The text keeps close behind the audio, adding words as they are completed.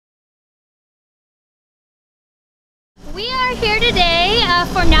We are here today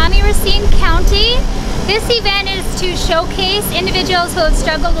for NAMI Racine County. This event is to showcase individuals who have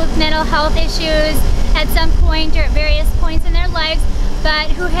struggled with mental health issues at some point or at various points in their lives,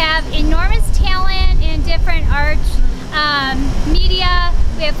 but who have enormous talent in different art, media.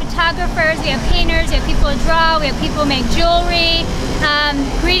 We have photographers, we have painters, we have people who draw, we have people who make jewelry,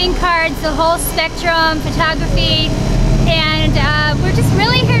 greeting cards, the whole spectrum, photography. And we're just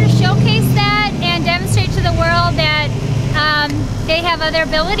really here to showcase that and demonstrate to the world that they have other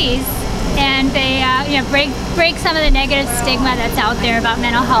abilities, and they break some of the negative stigma that's out there about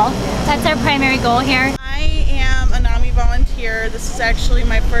mental health. That's our primary goal here. I am a NAMI volunteer. This is actually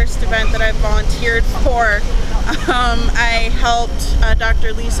my first event that I've volunteered for. I helped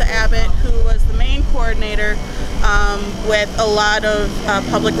Dr. Lisa Abbott, who was the main coordinator, with a lot of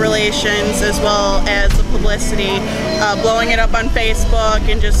public relations as well as the publicity, blowing it up on Facebook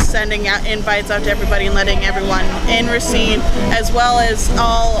and just sending out invites out to everybody and letting everyone in Racine as well as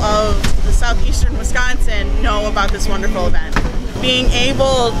all of the southeastern Wisconsin know about this wonderful event. Being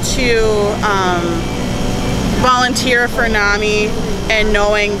able to volunteer for NAMI and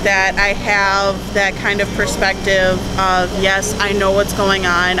knowing that I have that kind of perspective of, yes, I know what's going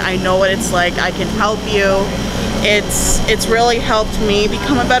on, I know what it's like, I can help you. It's really helped me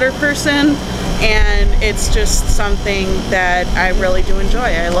become a better person, and it's just something that I really do enjoy.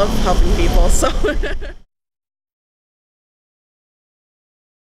 I love helping people, so.